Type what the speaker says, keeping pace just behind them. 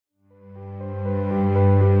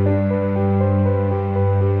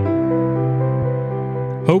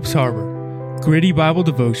Hope's Harbor, Gritty Bible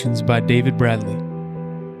Devotions by David Bradley.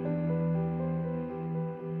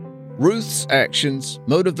 Ruth's actions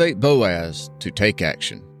motivate Boaz to take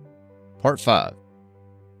action. Part 5.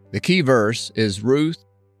 The key verse is Ruth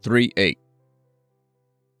 3:8.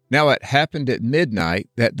 Now it happened at midnight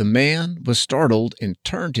that the man was startled and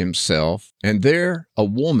turned himself, and there a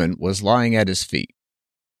woman was lying at his feet.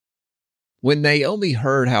 When Naomi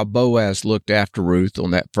heard how Boaz looked after Ruth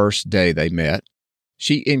on that first day they met,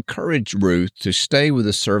 she encouraged Ruth to stay with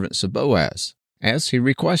the servants of Boaz, as he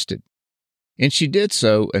requested, and she did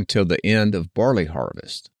so until the end of barley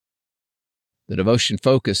harvest. The devotion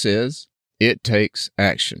focus is, it takes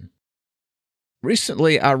action.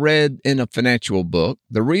 Recently, I read in a financial book,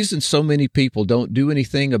 the reason so many people don't do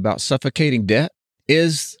anything about suffocating debt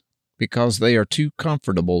is because they are too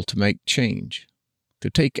comfortable to make change, to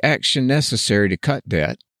take action necessary to cut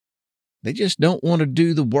debt. They just don't want to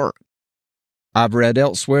do the work. I've read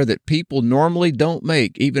elsewhere that people normally don't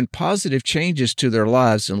make even positive changes to their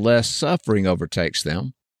lives unless suffering overtakes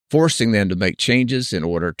them, forcing them to make changes in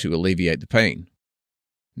order to alleviate the pain.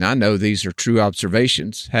 Now, I know these are true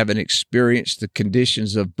observations, having experienced the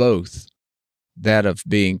conditions of both, that of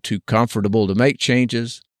being too comfortable to make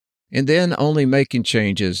changes, and then only making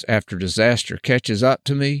changes after disaster catches up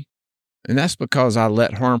to me, and that's because I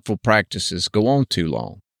let harmful practices go on too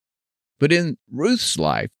long. But in Ruth's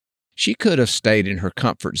life, she could have stayed in her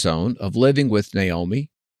comfort zone of living with Naomi,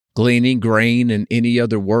 gleaning grain and any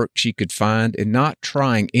other work she could find, and not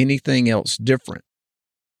trying anything else different.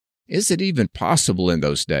 Is it even possible in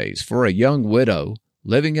those days for a young widow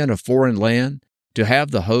living in a foreign land to have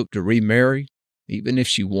the hope to remarry, even if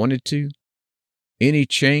she wanted to? Any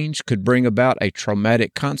change could bring about a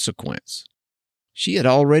traumatic consequence. She had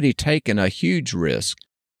already taken a huge risk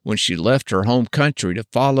when she left her home country to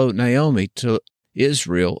follow Naomi to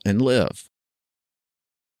Israel and live.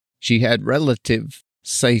 She had relative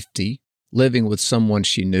safety living with someone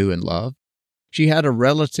she knew and loved. She had a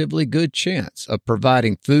relatively good chance of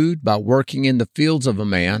providing food by working in the fields of a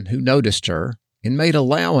man who noticed her and made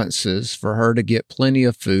allowances for her to get plenty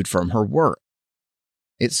of food from her work.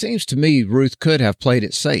 It seems to me Ruth could have played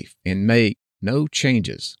it safe and made no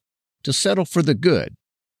changes, to settle for the good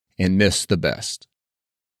and miss the best.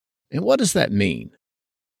 And what does that mean?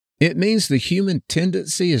 It means the human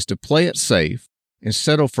tendency is to play it safe and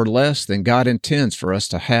settle for less than God intends for us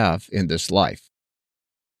to have in this life.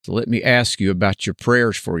 So let me ask you about your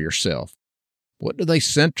prayers for yourself. What do they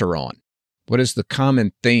center on? What is the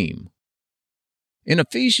common theme? In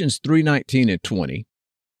Ephesians 3:19 and 20,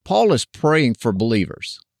 Paul is praying for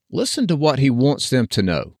believers. Listen to what he wants them to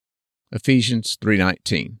know. Ephesians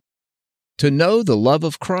 3:19. To know the love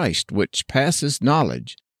of Christ, which passes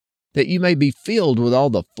knowledge, that you may be filled with all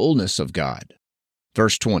the fullness of God.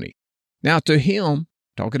 Verse 20. Now to him,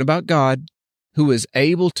 talking about God, who is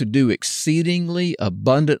able to do exceedingly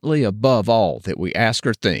abundantly above all that we ask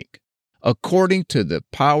or think, according to the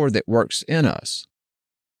power that works in us.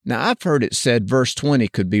 Now, I've heard it said verse 20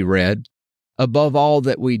 could be read, above all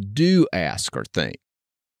that we do ask or think.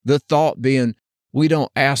 The thought being, we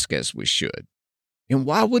don't ask as we should. And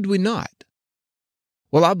why would we not?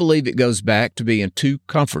 Well, I believe it goes back to being too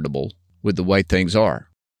comfortable with the way things are.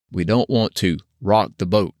 We don't want to rock the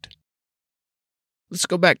boat. Let's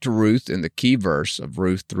go back to Ruth in the key verse of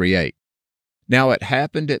Ruth 3:8. Now it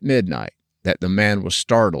happened at midnight that the man was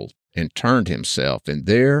startled and turned himself, and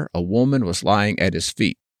there a woman was lying at his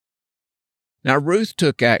feet. Now Ruth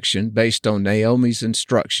took action based on Naomi's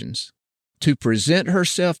instructions to present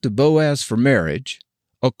herself to Boaz for marriage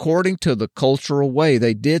according to the cultural way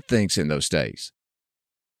they did things in those days.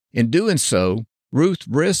 In doing so, Ruth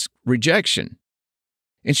risked rejection.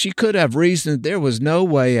 And she could have reasoned there was no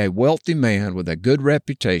way a wealthy man with a good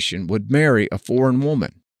reputation would marry a foreign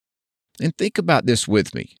woman. And think about this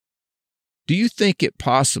with me. Do you think it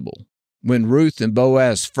possible, when Ruth and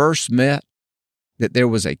Boaz first met, that there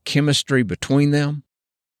was a chemistry between them?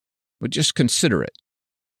 Well, just consider it.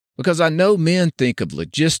 Because I know men think of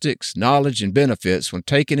logistics, knowledge, and benefits when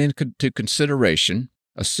taking into consideration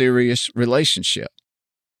a serious relationship.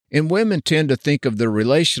 And women tend to think of the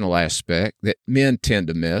relational aspect that men tend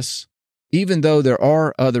to miss, even though there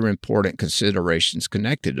are other important considerations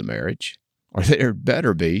connected to marriage, or there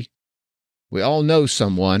better be. We all know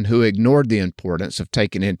someone who ignored the importance of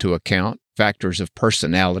taking into account factors of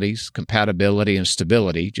personalities, compatibility, and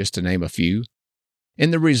stability, just to name a few.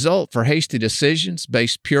 And the result for hasty decisions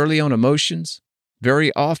based purely on emotions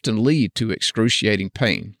very often lead to excruciating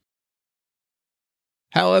pain.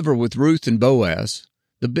 However, with Ruth and Boaz,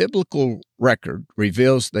 the biblical record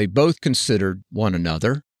reveals they both considered one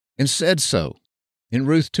another and said so. In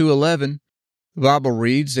Ruth 2:11, The Bible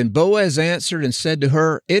reads, "And Boaz answered and said to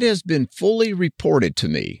her, It has been fully reported to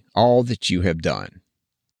me, all that you have done."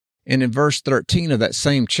 And in verse 13 of that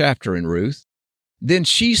same chapter in Ruth, "Then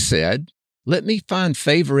she said, Let me find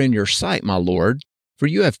favor in your sight, my Lord, for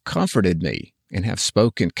you have comforted me, and have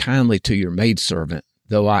spoken kindly to your maidservant,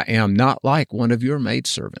 though I am not like one of your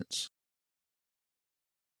maidservants."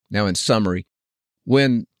 Now, in summary,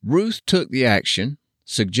 when Ruth took the action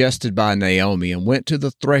suggested by Naomi and went to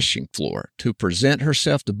the threshing floor to present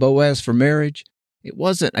herself to Boaz for marriage, it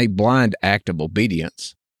wasn't a blind act of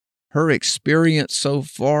obedience. Her experience so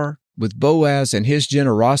far with Boaz and his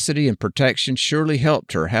generosity and protection surely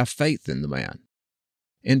helped her have faith in the man.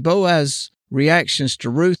 And Boaz's reactions to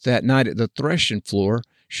Ruth that night at the threshing floor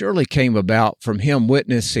surely came about from him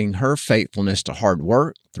witnessing her faithfulness to hard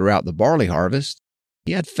work throughout the barley harvest.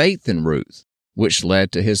 He had faith in Ruth, which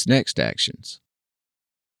led to his next actions.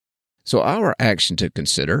 So our action to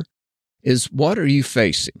consider is, what are you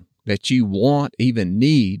facing that you want, even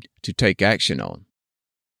need to take action on?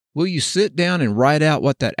 Will you sit down and write out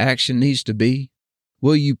what that action needs to be?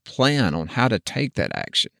 Will you plan on how to take that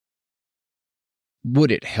action?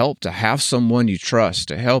 Would it help to have someone you trust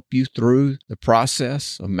to help you through the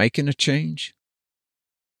process of making a change?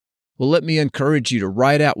 Well, let me encourage you to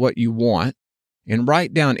write out what you want and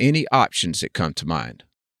write down any options that come to mind.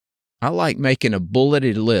 I like making a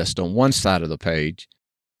bulleted list on one side of the page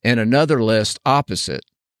and another list opposite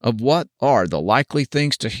of what are the likely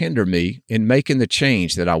things to hinder me in making the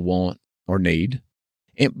change that I want or need.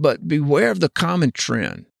 But beware of the common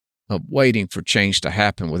trend of waiting for change to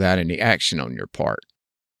happen without any action on your part.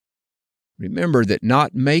 Remember that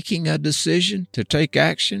not making a decision to take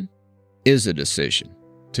action is a decision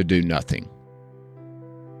to do nothing.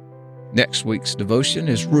 Next week's devotion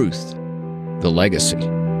is Ruth, the Legacy.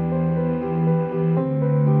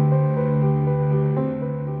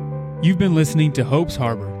 You've been listening to Hope's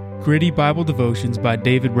Harbor, Gritty Bible Devotions by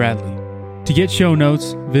David Bradley. To get show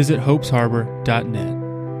notes, visit hopesharbor.net.